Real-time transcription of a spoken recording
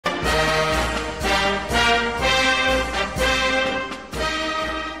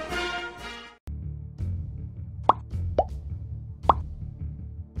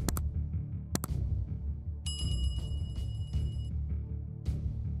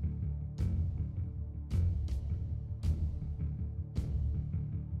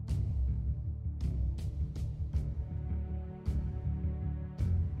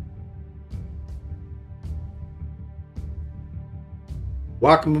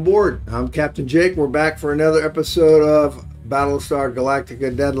Welcome aboard. I'm Captain Jake. We're back for another episode of Battlestar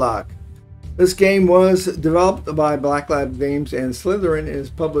Galactica Deadlock. This game was developed by Black Lab Games and Slytherin, is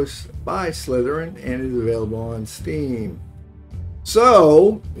published by Slytherin, and is available on Steam.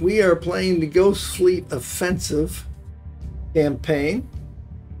 So, we are playing the Ghost Fleet Offensive campaign.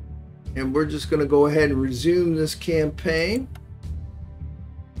 And we're just going to go ahead and resume this campaign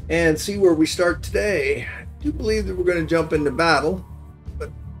and see where we start today. I do believe that we're going to jump into battle, but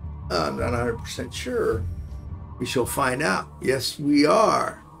I'm not 100% sure. We shall find out. Yes, we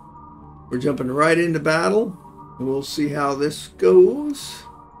are. We're jumping right into battle, and we'll see how this goes.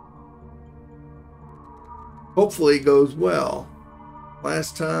 Hopefully it goes well.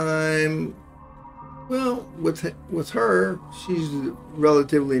 Last time, well, with her, she's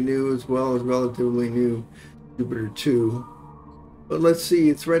relatively new as well as relatively new Jupiter 2. But let's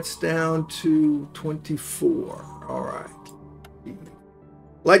see, threats down to 24. All right.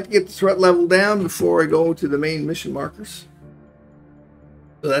 I'd like to get the threat level down before I go to the main mission markers.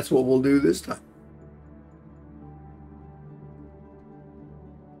 So that's what we'll do this time.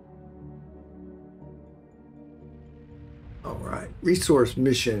 All right. Resource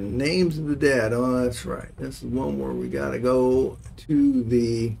mission. Names of the dead. Oh, that's right. This is one where we got to go to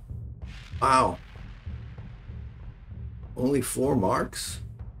the... Wow. Only 4 marks?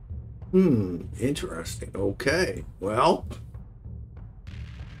 Interesting. Okay. Well,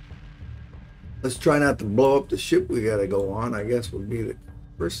 let's try not to blow up the ship we got to go on, I guess would be the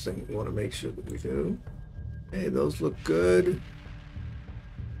first thing we want to make sure that we do. Hey, those look good.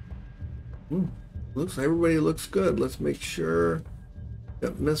 Everybody looks good. Let's make sure.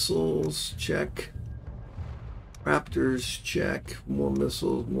 Got missiles, check. Raptors, check. More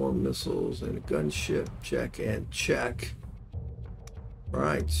missiles, and a gunship, check, and check. All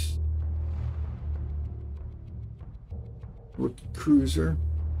right. Rookie cruiser.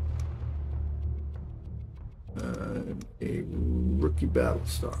 A rookie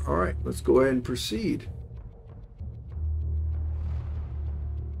Battlestar. All right, let's go ahead and proceed.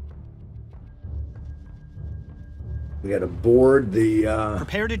 We got to board the...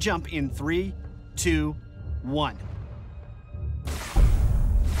 Prepare to jump in 3, 2, 1.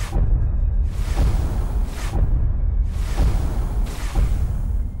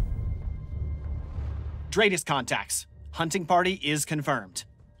 Dratus contacts. Hunting party is confirmed.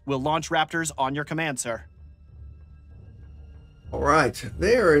 We'll launch Raptors on your command, sir. All right,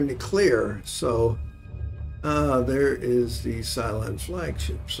 they are in the clear, so there is the Cylon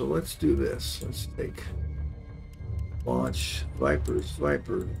flagship. So let's do this. Let's take launch Viper,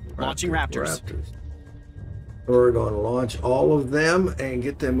 launching Raptors. We're going to launch all of them and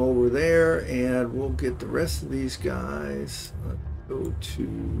get them over there, and we'll get the rest of these guys. Let's go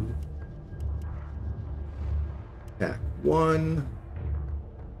to attack 1.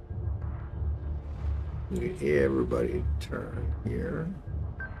 Everybody turn here.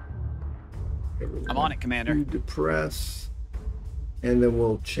 I'm on it, Commander. Depress, and then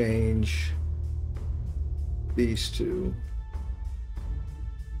we'll change these two.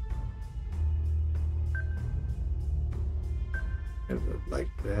 And I'd like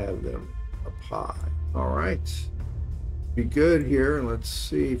to have them up high. All right. Be good here. Let's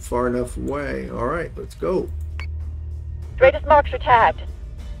see. Far enough away. All right, let's go. Dratus marks are tagged.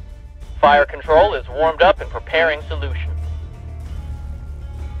 Fire control is warmed up and preparing solution.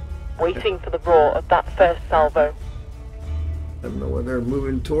 Waiting for the roar of that first salvo. I don't know whether they're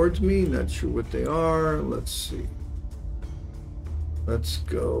moving towards me. Not sure what they are. Let's see. Let's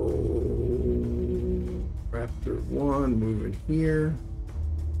go. Raptor 1 moving here.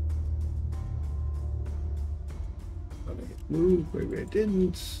 Move. Maybe I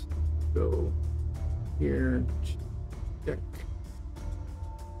didn't. Go here. Check.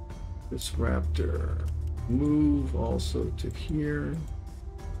 This Raptor move also to here.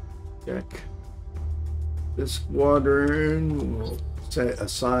 Check. This squadron will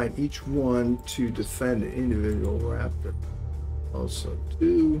assign each one to defend an individual Raptor. Also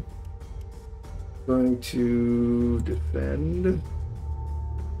two. Going to defend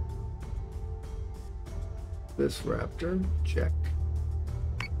this Raptor. Check.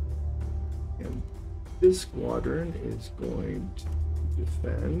 And this squadron is going to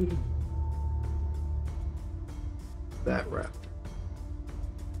defend that Raptor.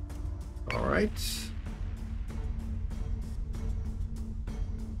 All right.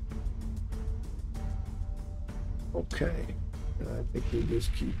 Okay. I think we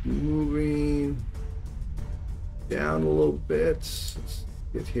just keep moving down a little bit. Let's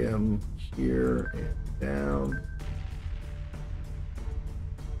get him here and down.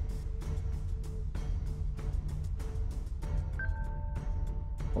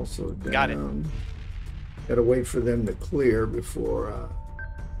 Also down. Got it. Gotta wait for them to clear before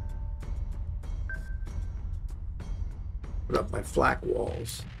put up my flak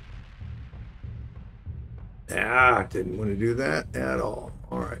walls. Ah, didn't want to do that at all.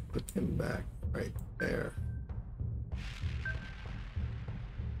 All right, put them back right there.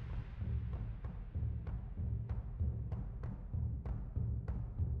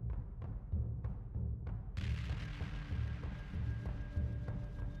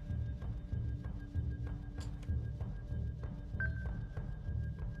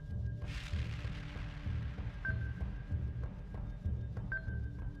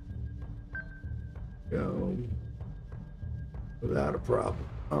 Go without a problem.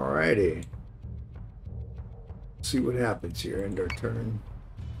 Alrighty. See what happens here. End our turn.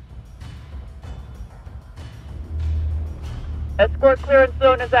 Escort clearance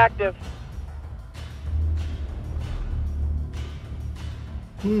zone is active.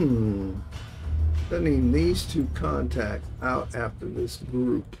 Sending these two contacts out after this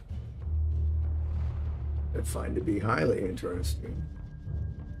group. I find to be highly interesting.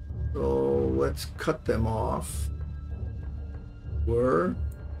 So let's cut them off. Turn.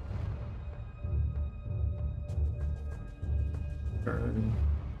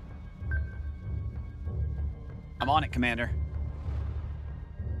 I'm on it, Commander.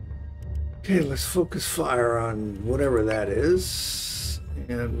 Okay, let's focus fire on whatever that is.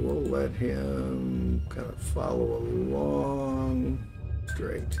 And we'll let him kind of follow along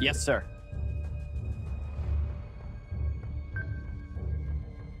straight. Yes, sir.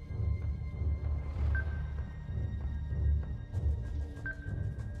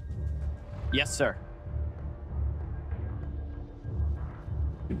 Yes, sir.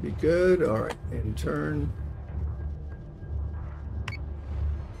 Should be good. All right, in turn.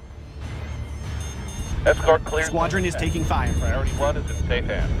 Escort clear. Squadron is taking fire. Priority 1 is in safe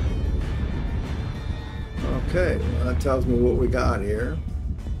hands. Okay, well, that tells me what we got here.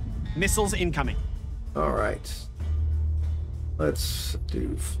 Missiles incoming. All right. Let's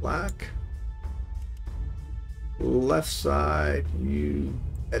do flak. Left side, you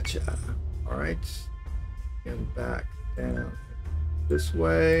betcha. All right. And back down this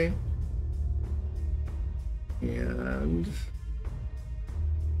way. And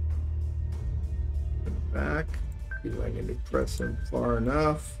back. See if I can press him far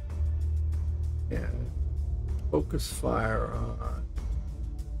enough. And focus fire on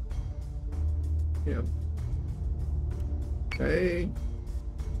him. Okay.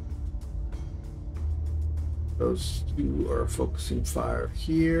 Those two are focusing fire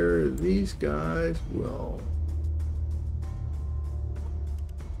here. These guys will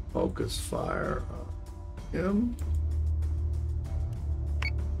focus fire on him.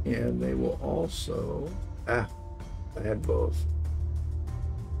 And they will also, I had both.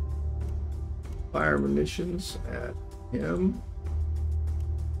 Fire munitions at him.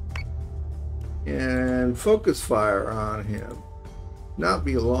 And focus fire on him. Not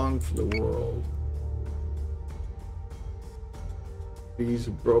be long for the world. These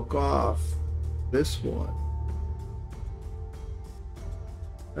broke off. This one.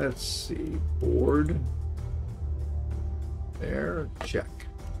 Let's see. Board. There. Check.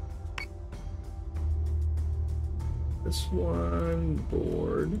 This one.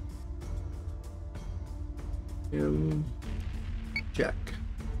 Board. Him. Check.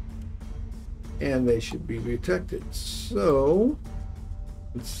 And they should be detected. So,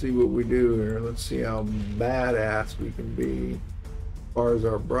 let's see what we do here. Let's see how badass we can be as far as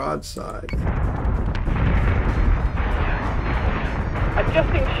our broadside.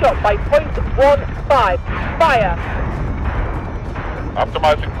 Adjusting shot by .15. Fire.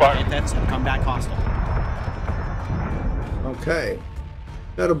 Optimizing fire. Invents have come back hostile. Okay.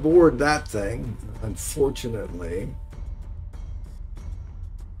 Got to board that thing, unfortunately.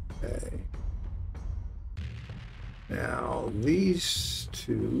 Okay. Now, these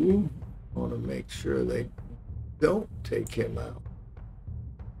two, I want to make sure they don't take him out.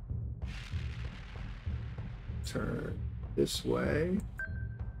 Turn this way.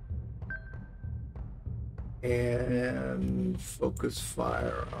 And focus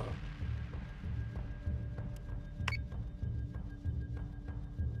fire on.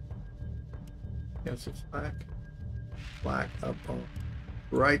 Yes, it's black. Black up on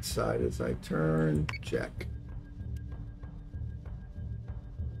the right side as I turn. Check.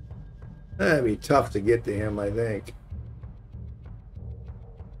 That'd be tough to get to him, I think.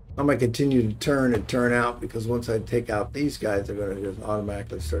 I'm going to continue to turn and turn out because once I take out these guys, they're going to just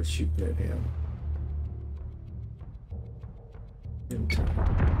automatically start shooting at him.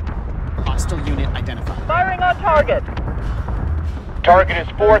 Hostile unit identified. Firing on target. Target is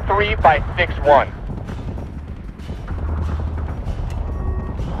 4-3 by 6-1.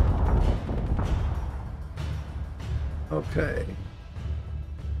 Okay.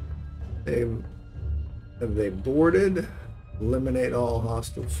 Have they boarded? Eliminate all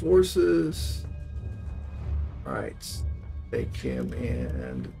hostile forces. All right. Take him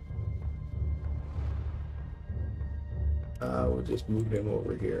and we'll just move him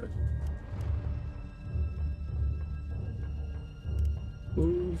over here.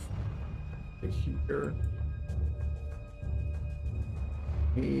 Move to here.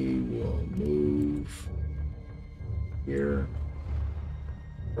 He will move here.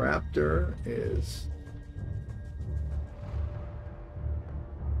 Raptor is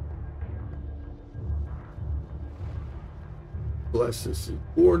Blessus is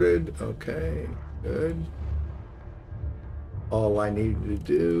boarded. Okay, good. All I needed to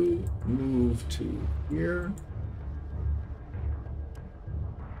do, move to here.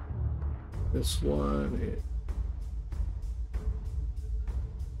 This one is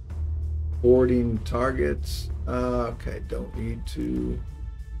boarding targets. Okay, don't need to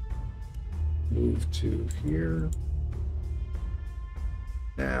move to here.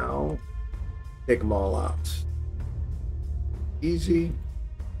 Now, take them all out. Easy.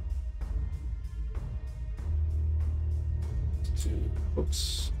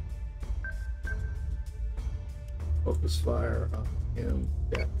 Oops. Focus fire on him.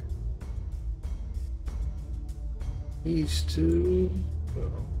 Deck. These two.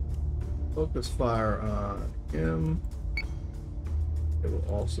 Focus fire on him. It will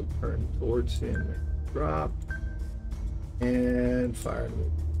also turn towards him and drop. And fire.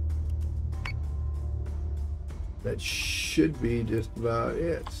 That should be just about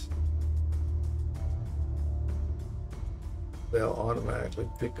it. They'll automatically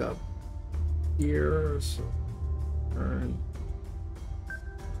pick up here, so turn.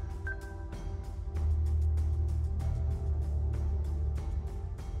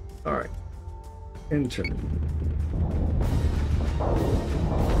 All right, enter.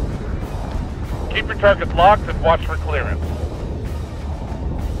 Keep your targets locked and watch for clearance.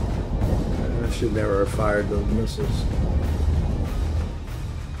 I should never have fired those missiles.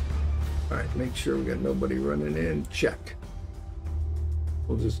 All right, make sure we got nobody running in. Check.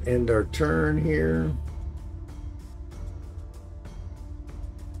 We'll just end our turn here.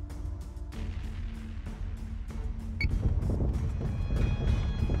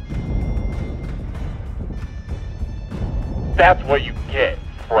 That's what you get,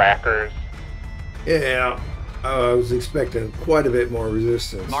 frackers. Yeah, I was expecting quite a bit more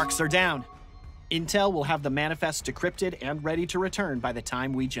resistance. Marks are down. Intel will have the manifest decrypted and ready to return by the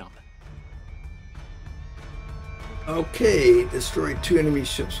time we jump. Okay, destroyed 2 enemy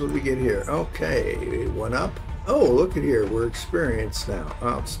ships. What do we get here? Okay, 1 up. Oh, look at here. We're experienced now.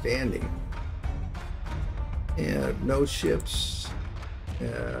 Outstanding. And no ships.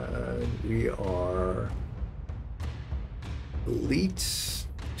 And we are elites.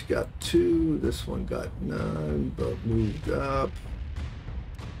 Got 2. This one got none, but moved up.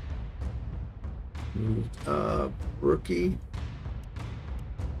 Moved up. Rookie.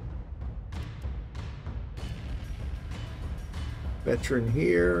 Veteran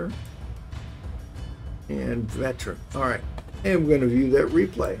here. And veteran. All right. And we're going to view that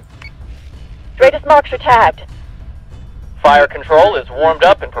replay. Straightest marks are tagged. Fire control is warmed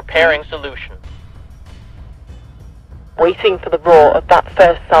up and preparing solution. Waiting for the roar of that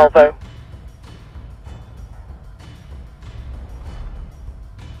first salvo.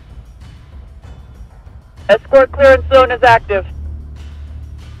 Escort clearance zone is active.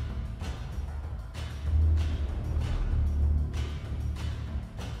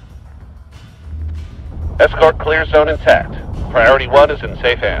 Escort clear zone intact. Priority 1 is in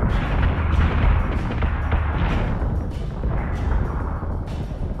safe hands.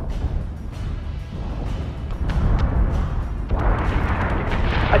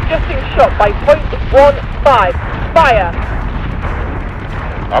 Adjusting shot by .15. Fire.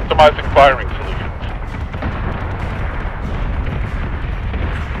 Optimizing firing solutions.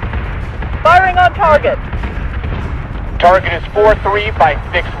 Firing on target. Target is 4-3 by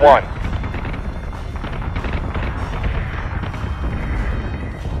 6-1.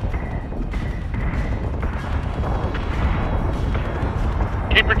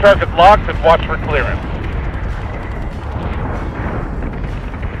 Keep your target locked and watch for clearance.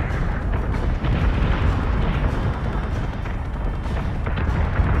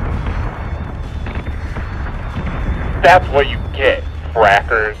 That's what you get,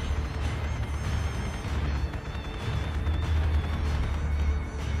 frackers.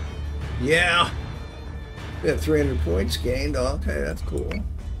 Yeah. Yeah, 300 points gained. Okay, that's cool.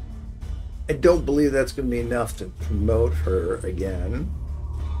 I don't believe that's going to be enough to promote her again.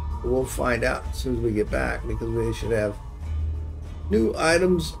 We'll find out as soon as we get back, because we should have new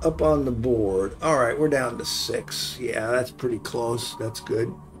items up on the board. All right, we're down to 6. Yeah, that's pretty close. That's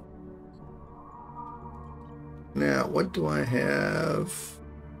good. Now, what do I have?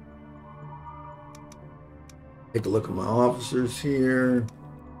 Take a look at my officers here.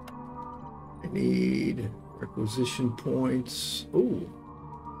 I need requisition points. Oh,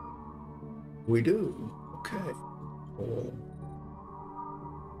 we do. Okay. Cool.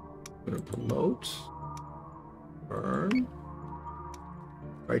 I'm going to promote. Earn.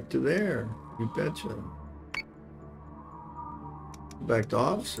 Right to there. You betcha. Back to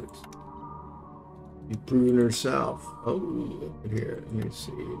officers. You've proven herself. Oh, look at here. Let me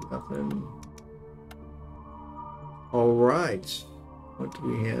see. Nothing. All right. What do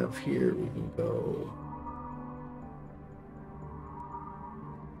we have here? We can go.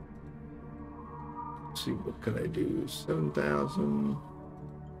 Let's see, what can I do? 7,000.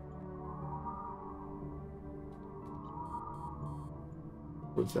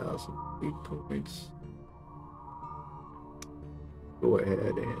 £4,008 Go ahead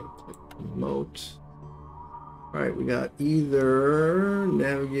and click promote. All right, we got either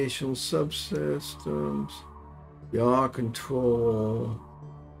navigational subsystems, yaw control.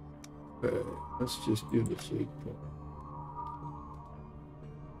 Okay, let's just do the fleet point.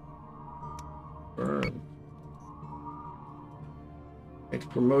 Burn. Next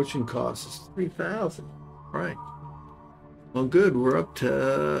promotion cost is 3,000. Right. Well, good. We're up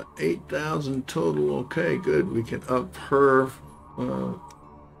to 8,000 total. Okay, good. We can up her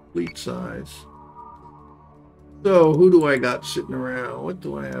fleet size. So, who do I got sitting around? What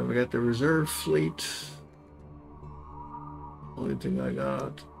do I have? I got the reserve fleet. Only thing I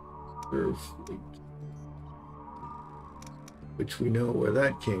got, reserve fleet, which we know where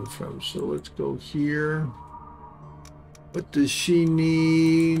that came from. So let's go here. What does she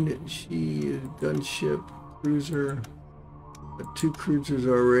need? She is gunship, cruiser. Got 2 cruisers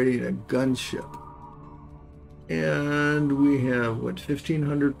already and a gunship. And we have, what,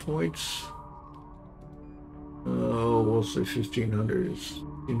 1,500 points? Oh, we'll say 1,500 is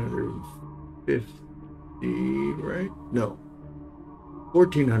 1,550, right? No,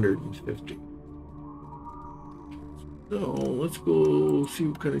 1,450. So let's go see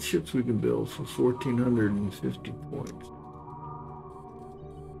what kind of ships we can build for 1,450 points.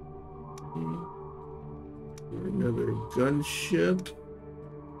 Another gunship.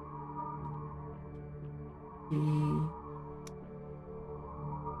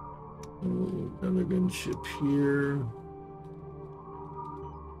 Another gunship here.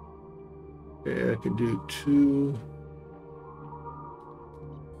 Okay, I can do 2.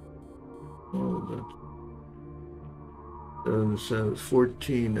 Oh, that's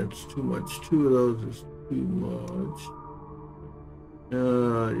 14. That's too much. 2 of those is too much.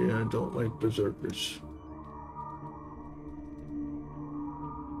 Yeah, I don't like berserkers.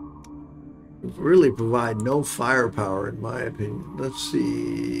 Really provide no firepower, in my opinion. Let's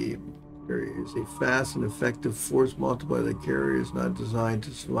see. Carriers. A fast and effective force multiplier. The carrier is not designed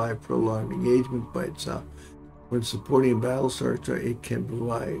to survive prolonged engagement by itself. When supporting a Battlestar, it can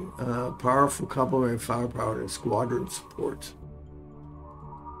provide powerful complementary firepower and squadron support.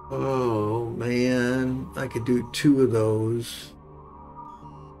 Oh man, I could do 2 of those.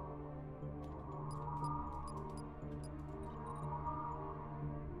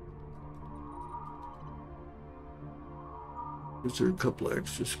 Is there a couple of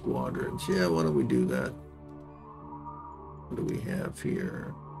extra squadrons? Yeah, why don't we do that? What do we have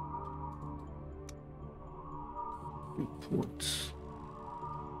here? 2 points.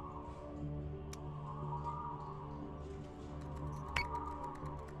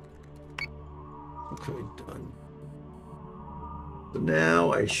 Okay, done. So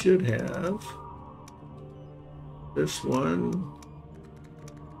now I should have this one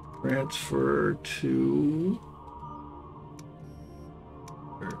transfer to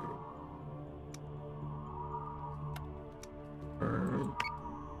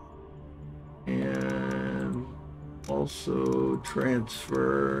and also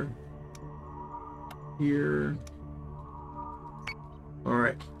transfer here. All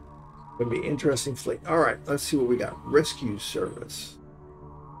right, gonna be interesting fleet. All right, let's see what we got. Rescue service.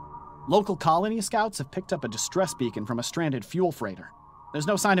 Local colony scouts have picked up a distress beacon from a stranded fuel freighter. There's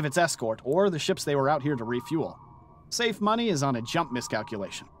no sign of its escort or the ships they were out here to refuel. Safe money is on a jump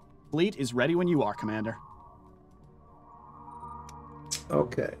miscalculation. Fleet is ready when you are, Commander.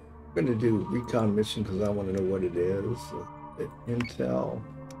 Okay, I'm going to do recon mission because I want to know what it is. Intel.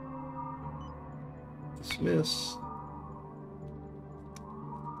 Dismiss.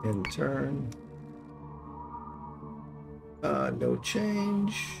 End turn. No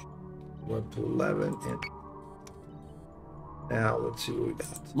change. We're up to 11. And now let's see what we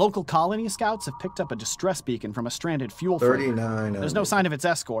got. Local colony scouts have picked up a distress beacon from a stranded fuel freighter. 39. There's no sign of its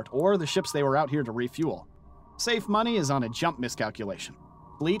escort or the ships they were out here to refuel. Safe money is on a jump miscalculation.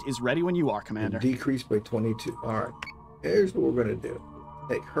 Fleet is ready when you are, Commander. Decreased by 22. All right. Here's what we're going to do.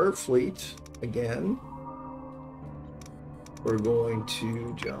 Take her fleet again. We're going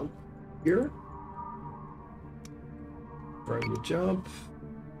to jump here. Bring the jump.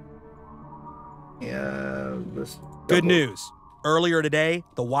 And let's Good news. Earlier today,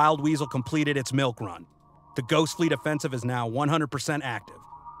 the Wild Weasel completed its milk run. The Ghost Fleet offensive is now 100% active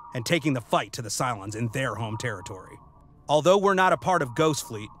and taking the fight to the Cylons in their home territory. Although we're not a part of Ghost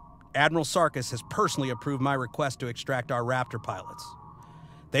Fleet, Admiral Sarkis has personally approved my request to extract our Raptor pilots.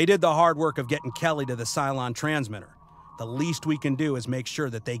 They did the hard work of getting Kelly to the Cylon transmitter. The least we can do is make sure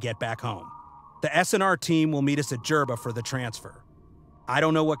that they get back home. The SNR team will meet us at Jerba for the transfer. I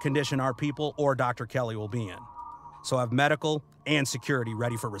don't know what condition our people or Dr. Kelly will be in, so have medical and security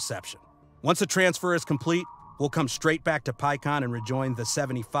ready for reception. Once the transfer is complete, we'll come straight back to PyCon and rejoin the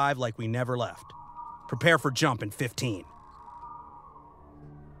 75 like we never left. Prepare for jump in 15.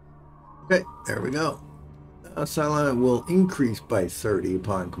 Okay, there we go. Cylon will increase by 30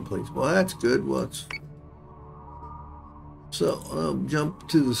 upon completion. Well, that's good. So jump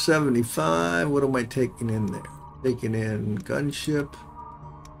to the 75. What am I taking in there? Taking in gunship,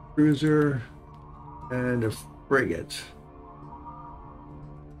 cruiser, and a frigate.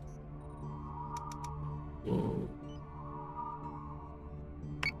 Whoa.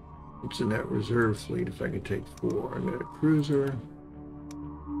 What's in that reserve fleet if I can take 4? I got a cruiser,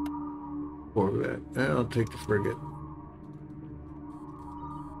 Corvette, and I'll take the frigate.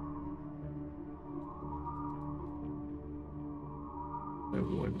 I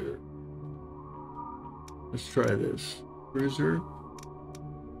wonder. Let's try this. Cruiser,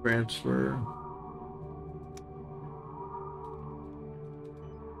 transfer.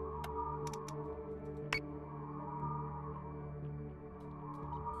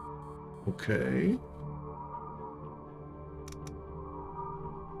 Okay.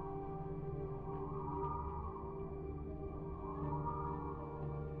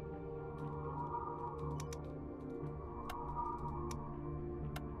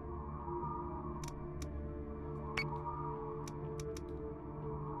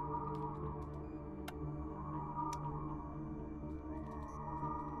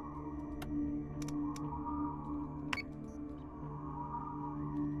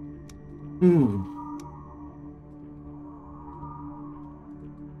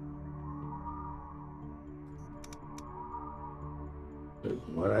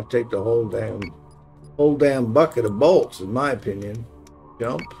 Why not take the whole damn bucket of bolts, in my opinion.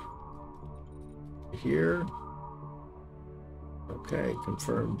 Jump here. Okay,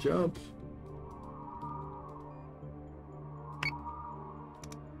 confirm jump.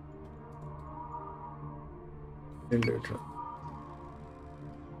 End their turn.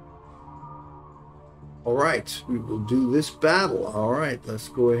 All right, we will do this battle. All right, let's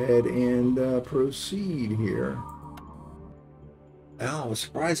go ahead and proceed here. Oh, I was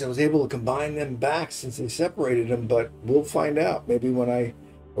surprised I was able to combine them back since they separated them, but we'll find out. Maybe when I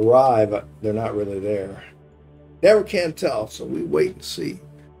arrive, they're not really there. Never can tell, so we wait and see.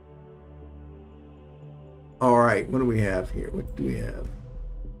 All right, what do we have here? What do we have?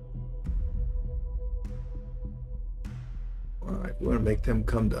 All right, we want to make them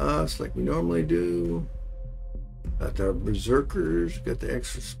come to us like we normally do. Got the berserkers, got the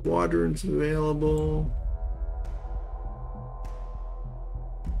extra squadrons available.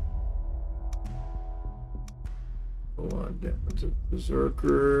 Go on down to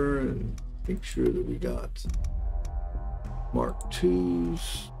berserker and make sure that we got Mark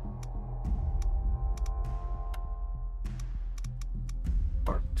IIs.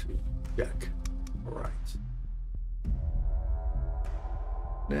 Mark II, check. All right.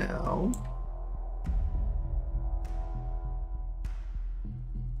 Now,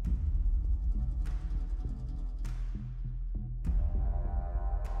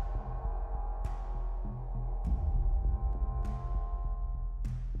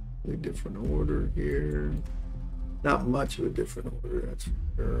 a different order here. Not much of a different order, that's for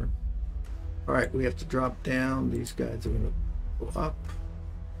sure. All right, we have to drop down. These guys are going to go up.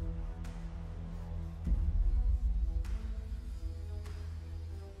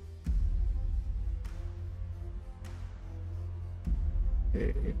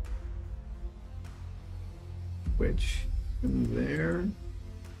 Okay. Which in there.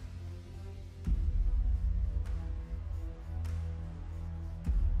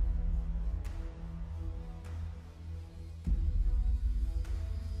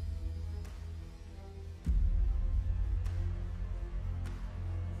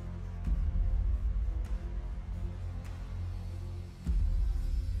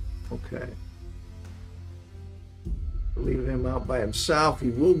 Okay. Leave him out by himself, he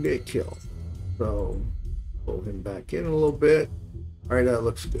will get killed. So pull him back in a little bit. All right, that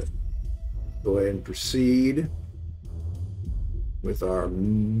looks good. Go ahead and proceed with our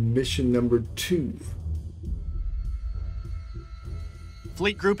mission number 2.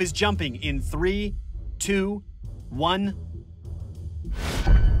 Fleet group is jumping in 3, 2, 1.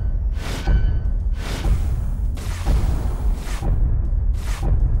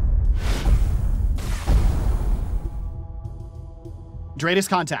 Dratus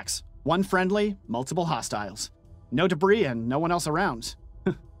contacts. 1 friendly, multiple hostiles. No debris and no one else around.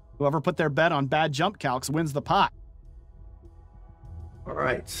 Whoever put their bet on bad jump calcs wins the pot. All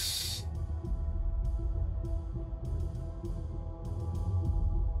right.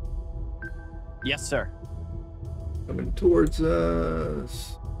 Yes, sir. Coming towards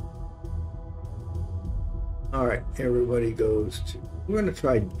us. All right, everybody goes to... We're going to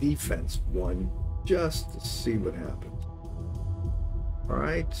try defense 1 just to see what happens. All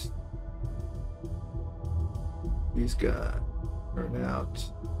right. He's got turn out.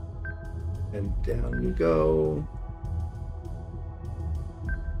 And down you go.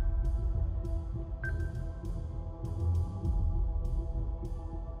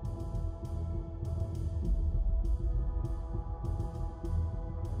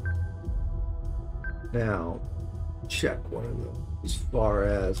 Now, check one of them as far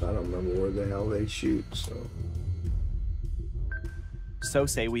as, I don't remember where the hell they shoot, so. So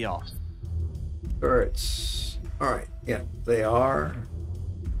say we all. Turrets. All right, yeah, they are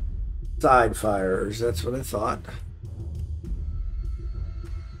side firers. That's what I thought.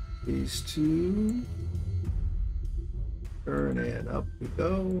 These 2 turn and up we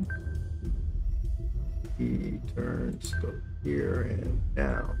go. He turns, go here and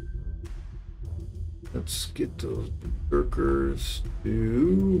down. Let's get those berserkers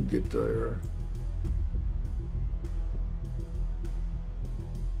to get their...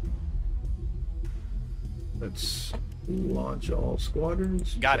 Let's launch all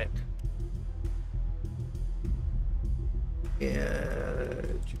squadrons. Got it.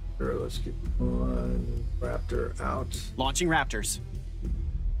 And Jupiter, let's get one Raptor out. Launching Raptors.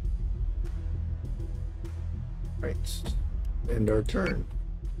 Right. End our turn.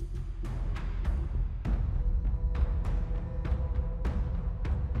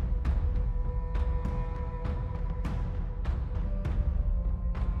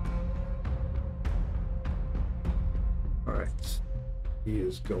 He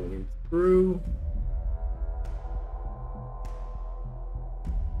is going through.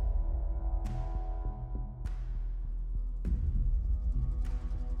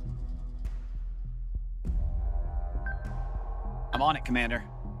 I'm on it, Commander.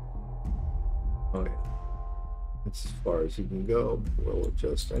 Okay. That's as far as he can go. We'll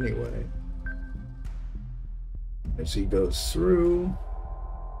adjust anyway. As he goes through.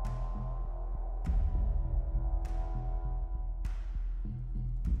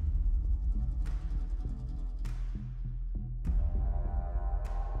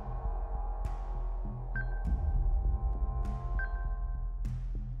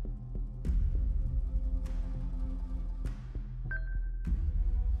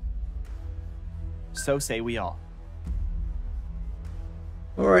 So say we all.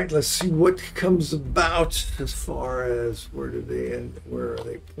 All right, let's see what comes about as far as where do they end, where are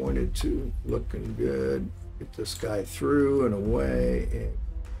they pointed to. Looking good. Get this guy through and away and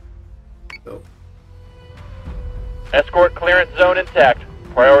go. Escort clearance zone intact.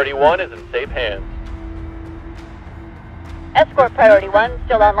 Priority 1 is in safe hands. Escort Priority 1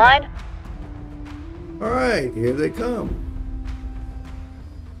 still online. All right, here they come.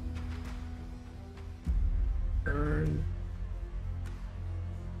 Turn.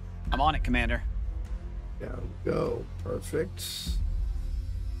 I'm on it, Commander. Down we go. Perfect.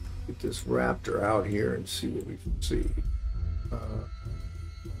 Get this Raptor out here and see what we can see.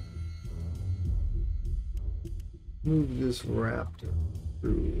 Move this Raptor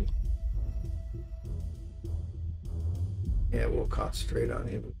through. Yeah, we'll concentrate on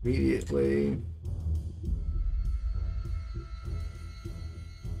him immediately.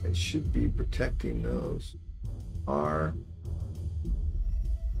 They should be protecting those. Are.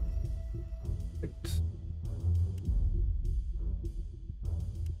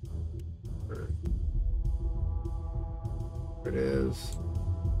 There it is.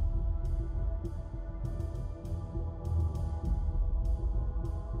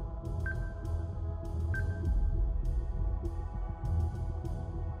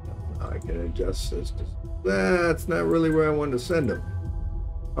 I can adjust this. That's not really where I wanted to send them.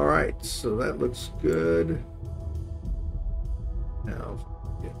 All right, so that looks good. Now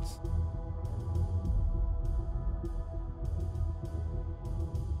Yes.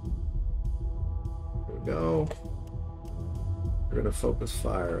 There we go. We're going to focus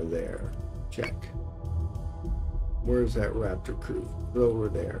fire there. Check. Where's that Raptor crew? Over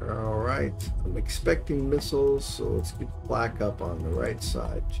there. All right. I'm expecting missiles, so let's get black up on the right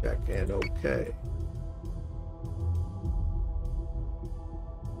side. Check and okay.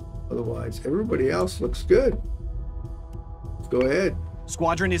 Otherwise, everybody else looks good. Let's go ahead.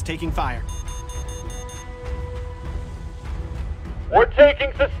 Squadron is taking fire. We're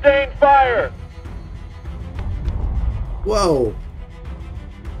taking sustained fire. Whoa.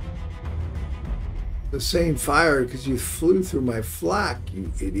 The same fire because you flew through my flak, you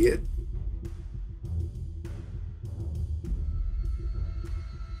idiot.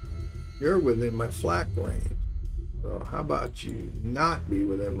 You're within my flak range. So how about you not be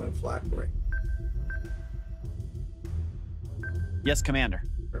within my flak range? Yes, Commander.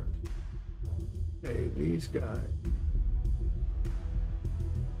 Hey, these guys.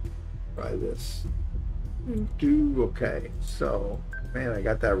 Try this. Okay, so man, I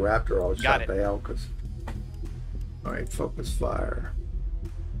got that Raptor all shot to hell because. All right, focus fire.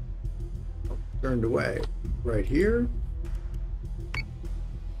 Oh, turned away. Right here.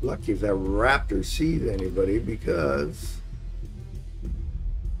 Lucky if that Raptor sees anybody because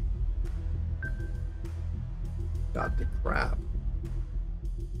got the crap.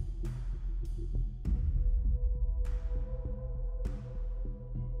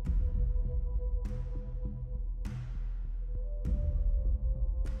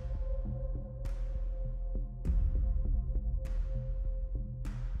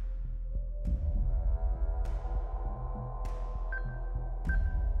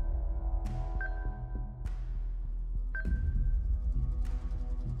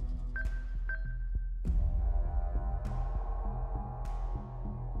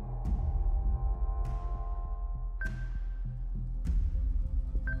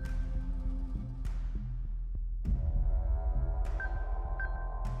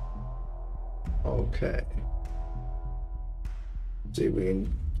 Okay. See if we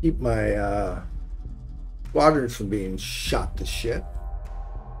can keep my squadrons from being shot to shit.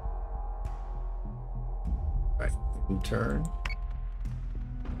 Right, in turn.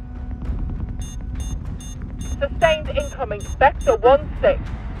 Sustained incoming. Vector 1-6.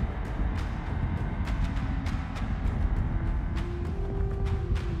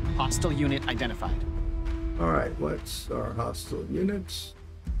 Hostile unit identified. All right, what's our hostile units?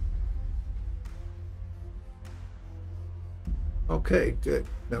 Okay, good.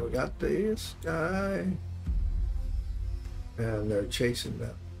 Now we got this guy. And they're chasing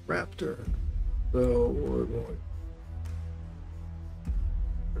that Raptor. So we're going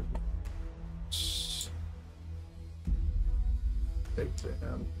to take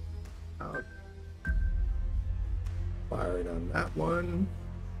them out. Firing on that one.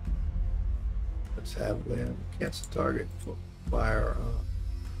 Let's have them cancel target for fire on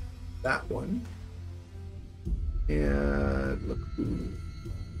that one. And look who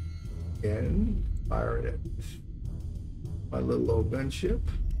again firing at my little old gunship.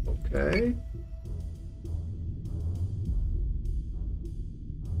 Okay.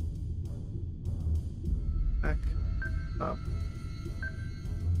 Back up.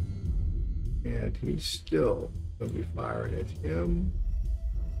 And he's still gonna be firing at him.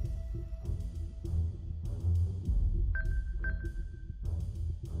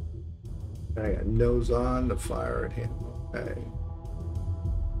 I got nose on to fire at him. Okay.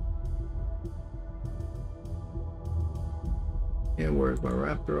 And where's my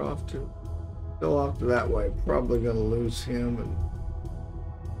Raptor off to? Still off to that way. Probably going to lose him.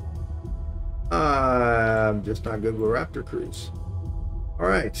 And I'm just not good with Raptor crews. All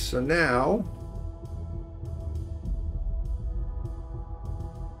right, so now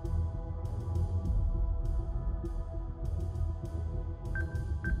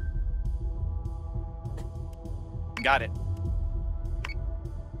got it.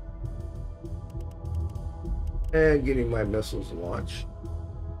 and getting my missiles launched.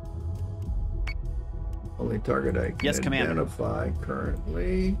 Only target I can identify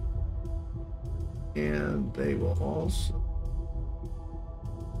currently. And they will also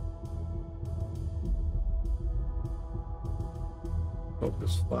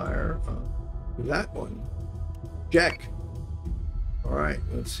focus fire on that one. Check. All right,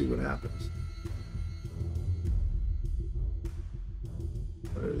 let's see what happens.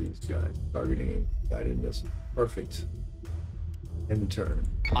 What are these guys? Targeting guided missile. Perfect. End turn.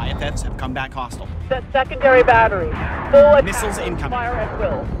 IFFs have come back hostile. Set secondary battery. Full Missiles incoming. Fire at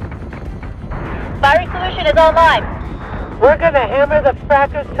will. Firing solution is online. We're gonna hammer the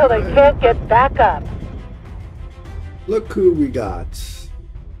frackers till they can't get back up. Look who we got.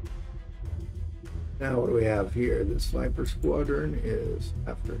 Now what do we have here? The sniper squadron is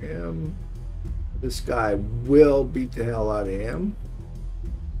after him. This guy will beat the hell out of him.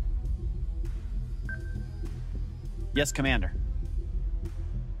 Yes, Commander.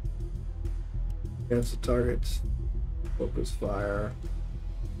 Against the targets. Focus fire.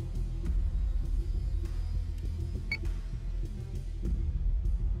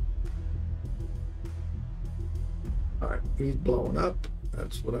 Alright, he's blowing up.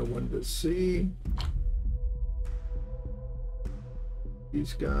 That's what I wanted to see.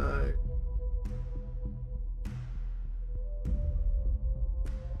 These guys.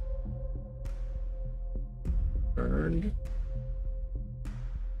 Turned.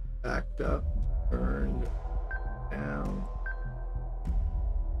 Backed up. Turned. Down.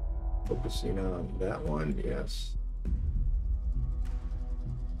 Focusing on that one, yes.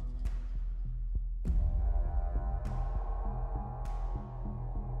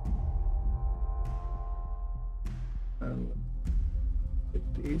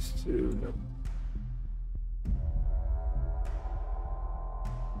 Get these two. No.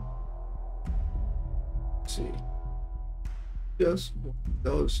 Let's see. Just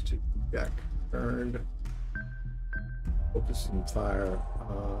those two. Jack turned. Focusing fire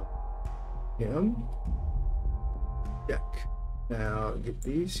on him. Jack. Now get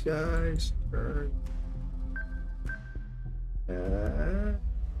these guys turned.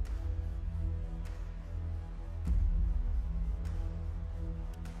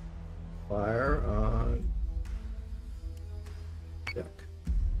 Fire on deck.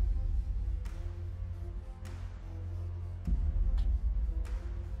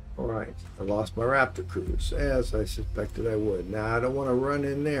 Alright, I lost my Raptor crews, as I suspected I would. Now, I don't want to run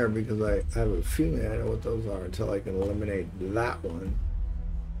in there because I have a feeling I know what those are until I can eliminate that one.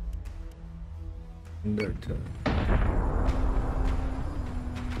 In their turn.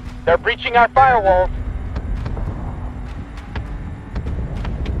 They're breaching our firewalls.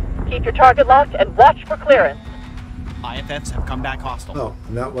 Keep your target locked and watch for clearance. IFFs have come back hostile. Oh,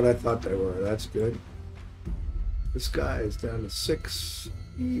 not what I thought they were. That's good. This guy is down to 6.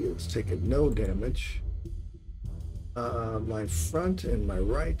 He is taking no damage. My front and my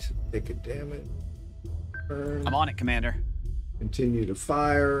right take a damage. Turn. I'm on it, Commander. Continue to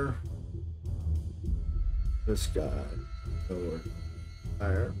fire. This guy. Lower.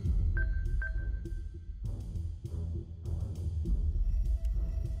 Fire.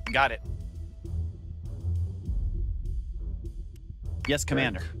 Got it. Yes,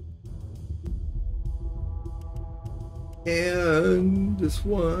 Commander. And this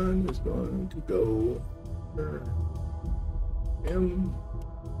one is going to go after him.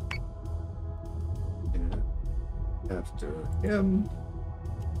 And after him.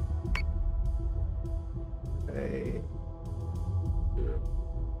 Okay.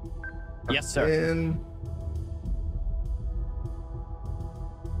 Yes, sir. And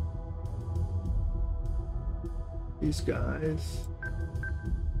these guys.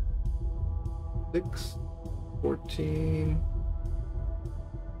 6, 14.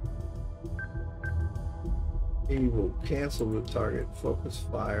 He will cancel the target focus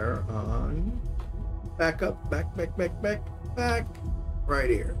fire on. Back up, back. Right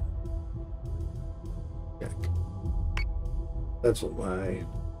here. Back. That's what my.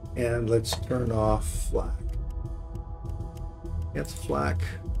 And let's turn off flak. Cancel flak.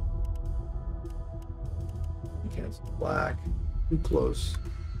 Cancel flak. Too close.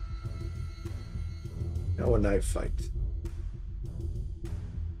 Now a knife fight.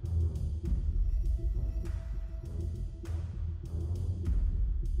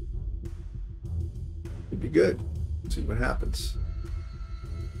 Could be good. Let's see what happens.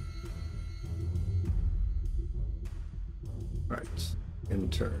 All right, in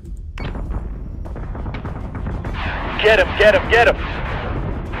turn. Get him, get him, get him!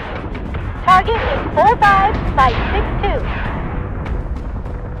 Target is 45 by 62.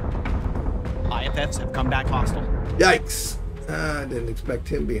 IFFs have come back hostile. Yikes! I didn't expect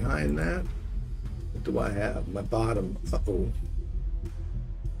him behind that. What do I have? My bottom. Uh-oh.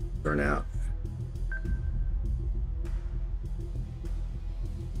 Burn out.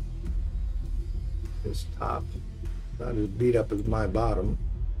 His top. Not as beat up as my bottom.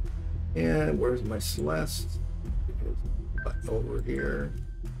 And where's my Celeste? Over here.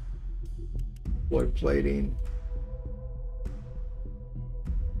 Wood plating.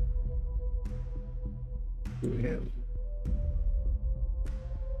 To him.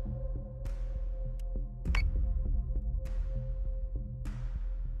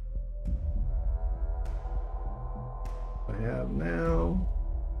 I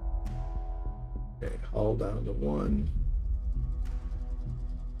all down to 1.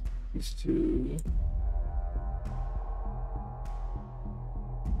 These 2.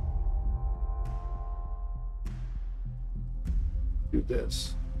 Do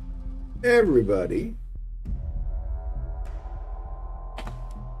this. Everybody.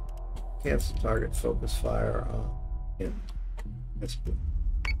 Cancel target focus fire on him. That's good.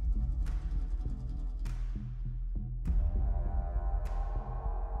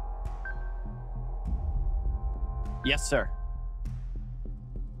 Yes, sir.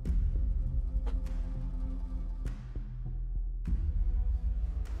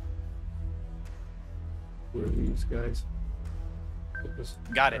 Where are these guys? Focus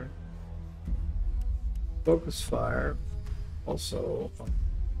Got it. fire. Focus fire. Also.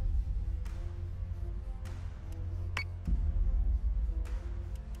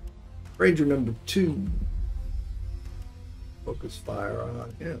 Ranger number 2. Focus fire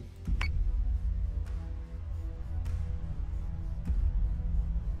on him.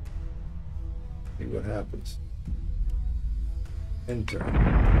 See what happens. Enter.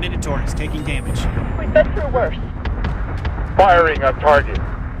 Minotaur is taking damage. We've been through worse. Firing on target.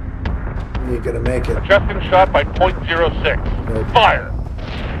 You're gonna make it. Adjusting shot by .06. Nope. Fire.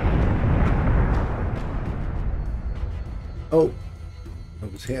 Oh,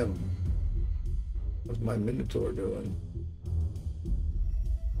 it was him. What was my Minotaur doing?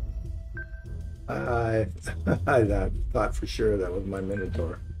 I thought for sure that was my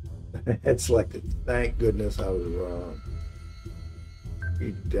Minotaur. Had selected. Thank goodness I was wrong.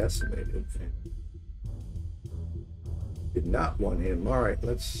 He decimated. Did not want him. All right,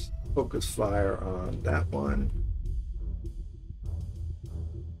 let's focus fire on that one.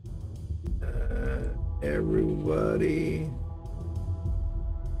 Everybody.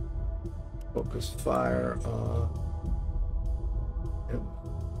 Focus fire on him.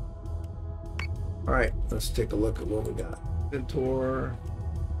 All right, let's take a look at what we got. Minotaur.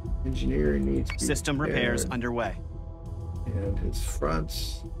 Engineering needs to be System repairs repaired. underway. And his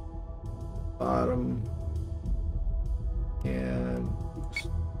fronts, bottom, and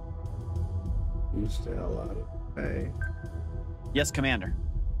boost the hell out of it. Okay. Yes, Commander.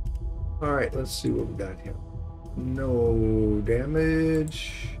 All right, let's see what we got here. No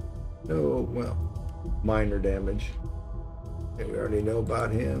damage. No, well, minor damage. Okay, we already know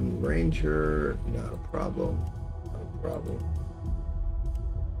about him. Ranger, not a problem. Not a problem.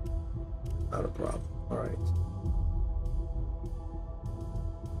 Not a problem. All right.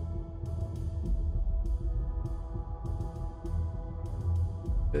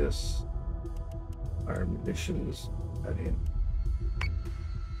 This. Our munitions at him.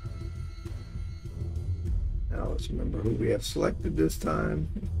 Now let's remember who we have selected this time.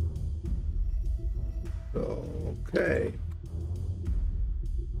 Okay.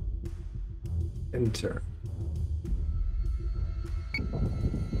 Enter.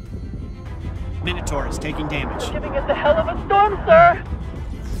 Minotaur is taking damage. You're giving us a hell of a storm, sir.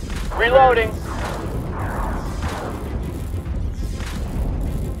 Reloading.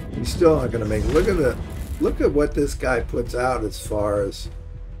 He's still not going to make it. Look at what this guy puts out as far as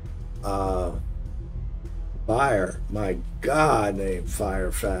fire. My God, they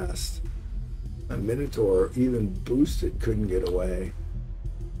fire fast. A Minotaur, even boosted, couldn't get away.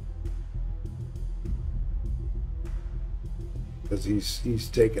 Because he's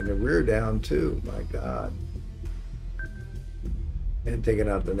taking the rear down too. My God. And taking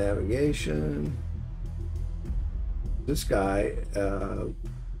out the navigation. This guy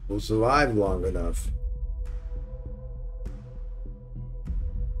will survive long enough.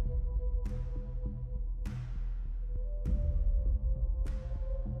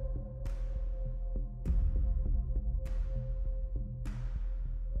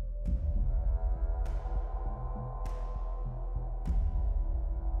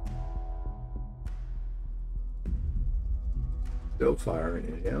 Still firing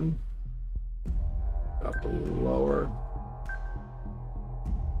at him. Up a little lower.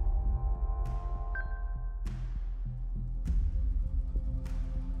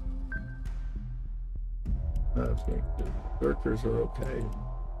 That's good. Berkers are okay.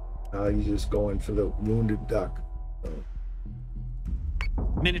 Now he's just going for the wounded duck. So.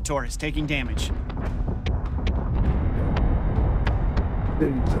 Minotaur is taking damage.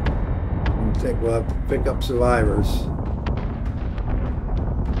 Didn't think we'll have to pick up survivors.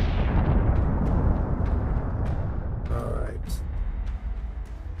 All right.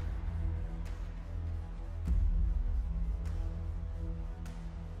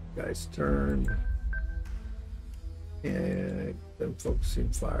 Guys turn. And then focusing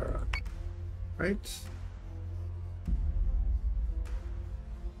fire on. Right.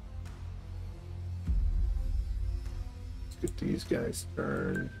 get these guys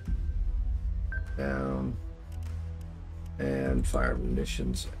turned down and fire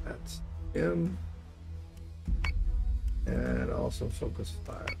munitions at him, and also focus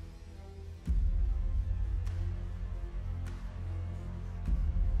fire.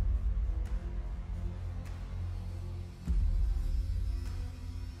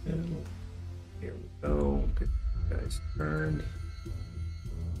 And here we go. Get you guys turned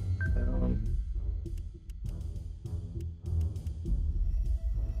down.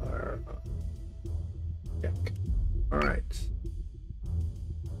 Fire up. Check. All right.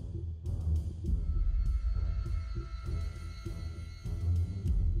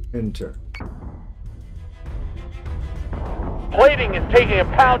 Enter. Plating is taking a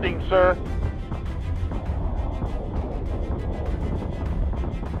pounding, sir.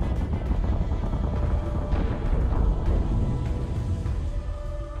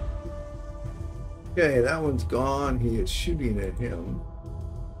 Okay, that one's gone. He is shooting at him.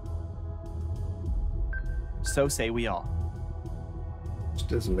 So say we all. Which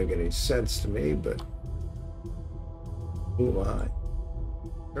doesn't make any sense to me, but who am I?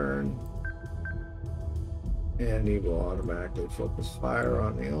 Turn. And he will automatically focus fire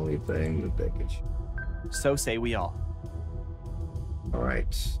on the only thing that they can shoot. So say we all. All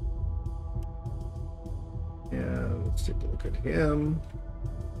right. And let's take a look at him.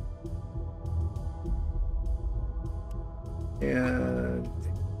 And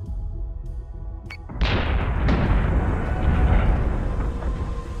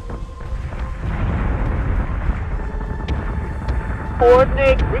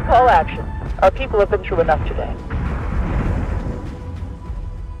Coordinate recall action. Our people have been through enough today.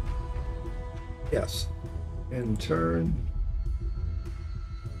 yes. In turn.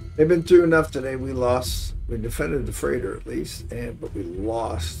 They've been through enough today. We lost. We defended the freighter at least, but we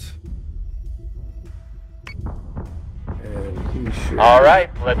lost. And he should. All right,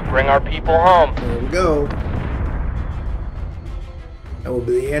 let's bring our people home. There we go. That will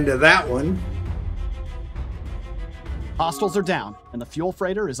be the end of that one. Hostiles are down, and the fuel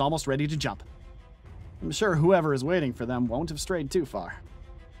freighter is almost ready to jump. I'm sure whoever is waiting for them won't have strayed too far.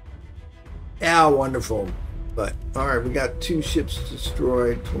 Yeah, wonderful. But, all right, we got 2 ships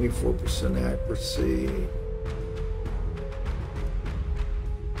destroyed, 24% accuracy,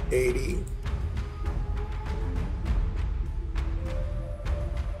 80.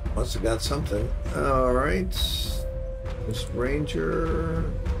 Must have got something. All right. This Ranger,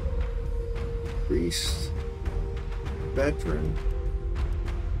 Priest, Veteran.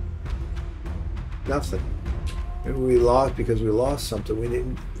 Nothing. And we lost because we lost something. We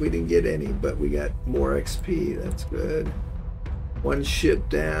didn't get any, but we got more XP. That's good. 1 ship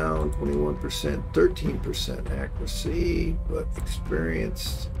down, 21%, 13% accuracy, but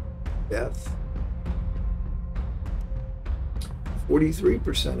experienced death.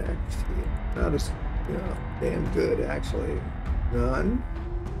 43% accuracy. Not as damn good actually. None.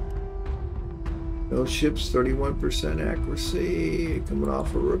 No ships, 31% accuracy. Coming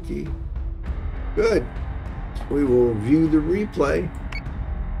off a rookie. Good. We will view the replay.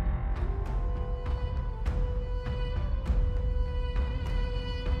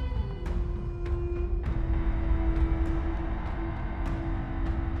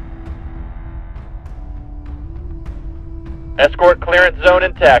 Escort clearance zone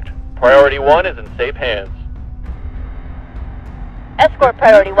intact. Priority 1 is in safe hands. Escort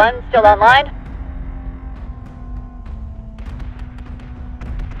Priority 1 still online.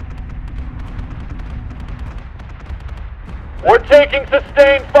 We're taking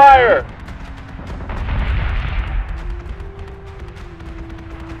sustained fire.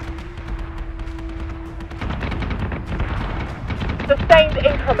 Sustained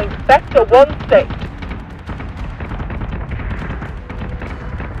incoming. Vector 1 safe.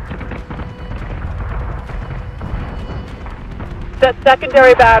 Set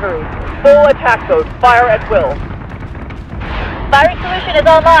secondary batteries. Full attack mode. Fire at will. Firing solution is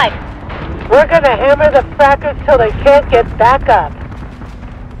online. We're gonna hammer the frackers till they can't get back up.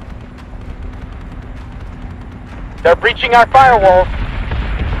 They're breaching our firewalls.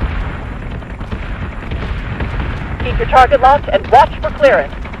 Keep your target locked and watch for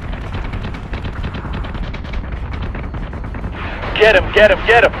clearance. Get him, get him,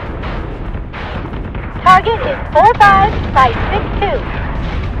 get him. Target is 45562.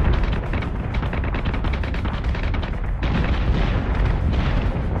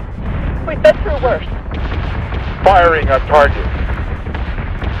 We've been through worse. Firing on target.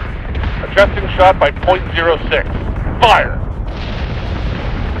 Adjusting shot by .06. Fire!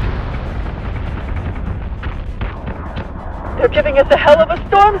 They're giving us a hell of a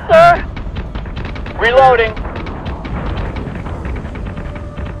storm, sir. Reloading.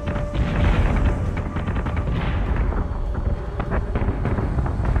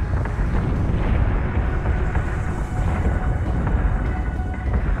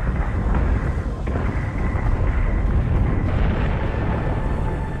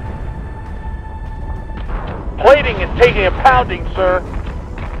 taking a pounding, sir.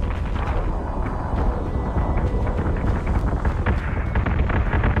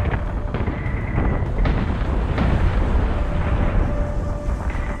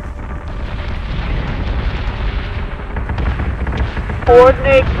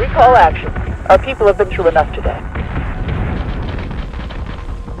 Coordinate recall action. Our people have been through enough today.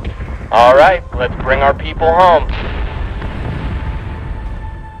 All right, let's bring our people home.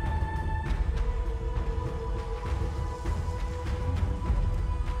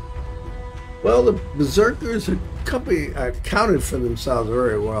 Well, the Berserkers accounted for themselves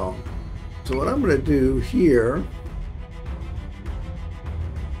very well. So what I'm going to do here,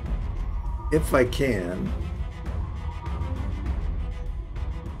 if I can...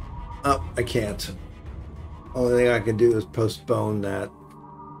 Oh, I can't. Only thing I can do is postpone that.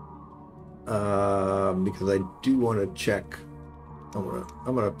 Because I do want to check. I'm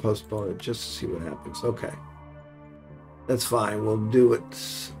gonna postpone it just to see what happens. Okay. That's fine. We'll do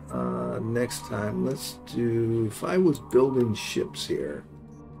it next time. Let's do, if I was building ships here.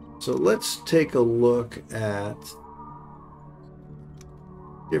 So let's take a look at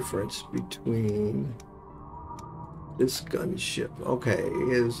difference between this gunship. Okay,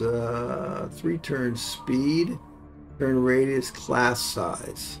 is 3 turn speed, turn radius, class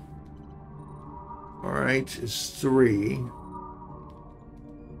size. All right, is 3.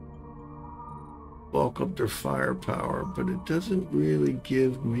 Bulk up their firepower, but it doesn't really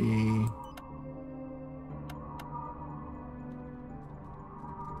give me.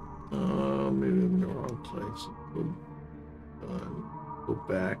 Maybe I'm in the wrong place. Go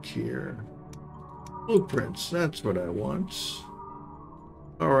back here. Blueprints, that's what I want.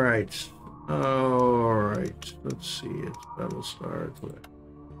 All right. Let's see. It's Battlestar.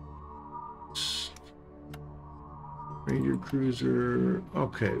 Ranger cruiser.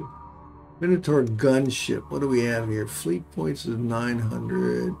 Okay. Minotaur gunship. What do we have here? Fleet points is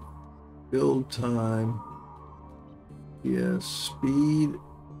 900. Build time. Yes. Speed.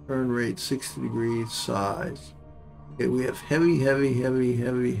 Turn rate 60 degrees. Size. Okay, we have heavy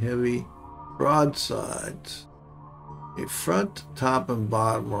broadsides. Okay, front, top, and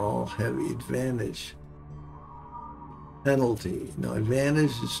bottom are all heavy. Advantage. Penalty. Now,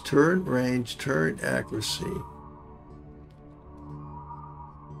 advantage is turret range, turret accuracy.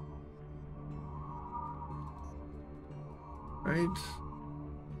 Right.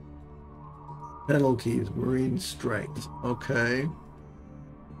 Penalties, marine strength. Okay.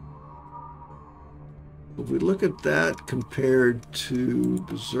 If we look at that compared to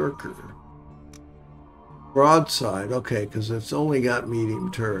Berserker. Broadside, okay, because it's only got medium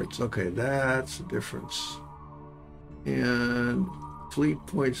turrets. Okay, that's the difference. And fleet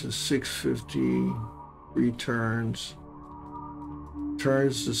points is 650. 3 turns.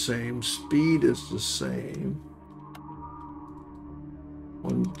 Turns the same. Speed is the same.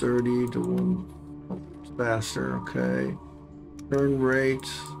 130 to 1 faster, okay. Turn rate.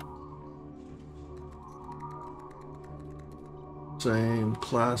 Same.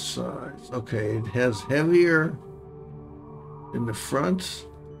 Class size. Okay, it has heavier in the front,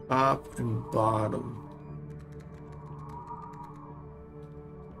 top, and bottom.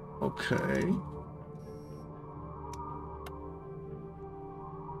 Okay.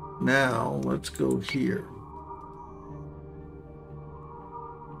 Now, let's go here.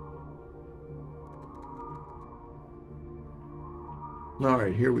 All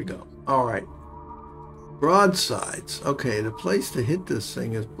right, here we go. All right. Broadsides. Okay, the place to hit this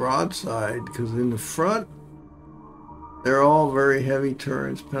thing is broadside because in the front, they're all very heavy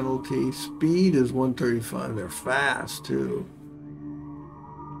turns. Penalty. Speed is 135. They're fast, too.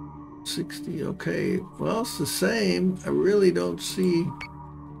 60. Okay. Well, it's the same. I really don't see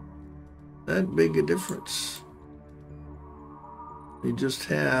that big a difference. You just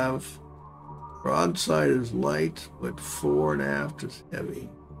have broadside is light, but fore and aft is heavy.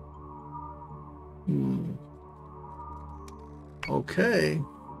 Okay.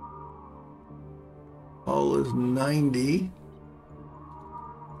 Hull is 90.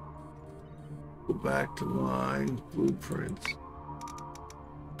 Go back to mine. Blueprints.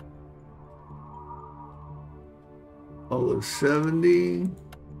 Hull is 70.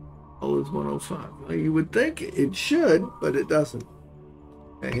 Hull is 105. Well, you would think it should, but it doesn't.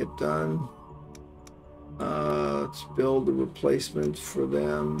 Okay, hit done. Let's build the replacements for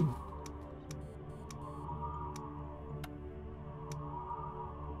them.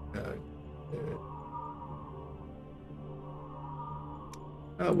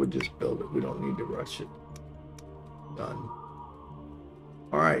 We'll just build it. We don't need to rush it. Done.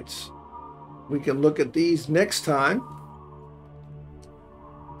 All right. We can look at these next time.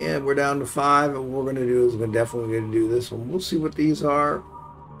 And we're down to 5, and what we're going to do is we're definitely going to do this one. We'll see what these are.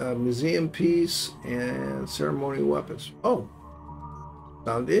 Museum piece and ceremonial weapons. Oh,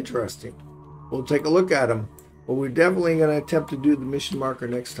 sounds interesting. We'll take a look at them. But we're definitely going to attempt to do the mission marker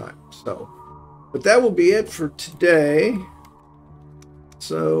next time. So, but that will be it for today.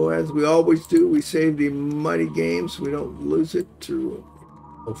 So, as we always do, we save the mighty game so we don't lose it through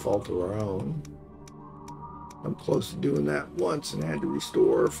no fault of our own. I'm close to doing that once and had to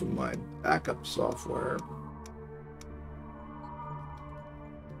restore from my backup software.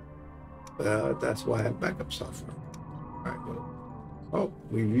 That's why I have backup software. All right. Well, oh,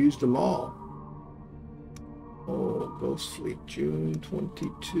 we've used them all. Oh, Ghost Fleet, June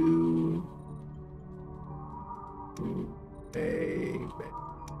 22. May.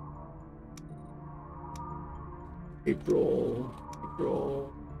 April.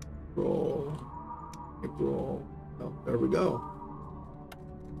 Oh, there we go.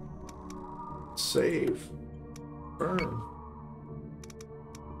 Save. Burn.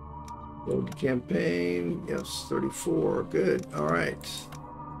 Load the campaign. Yes, 34. Good. All right.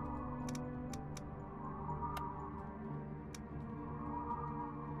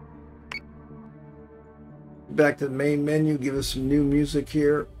 Back to the main menu. Give us some new music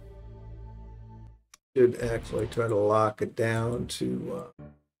here. Should actually try to lock it down to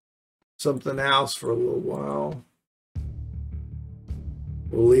something else for a little while.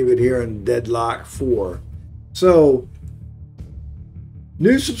 We'll leave it here in Deadlock 4. So,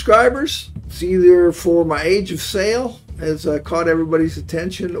 new subscribers, it's either for my age of sail has caught everybody's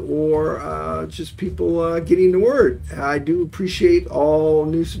attention, or just people getting the word. I do appreciate all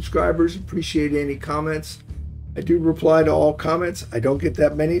new subscribers, appreciate any comments. I do reply to all comments. I don't get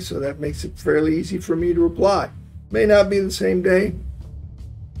that many, so that makes it fairly easy for me to reply. May not be the same day,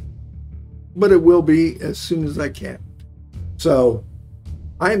 but it will be as soon as I can. So,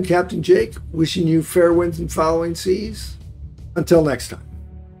 I am Captain Jake, wishing you fair winds and following seas. Until next time.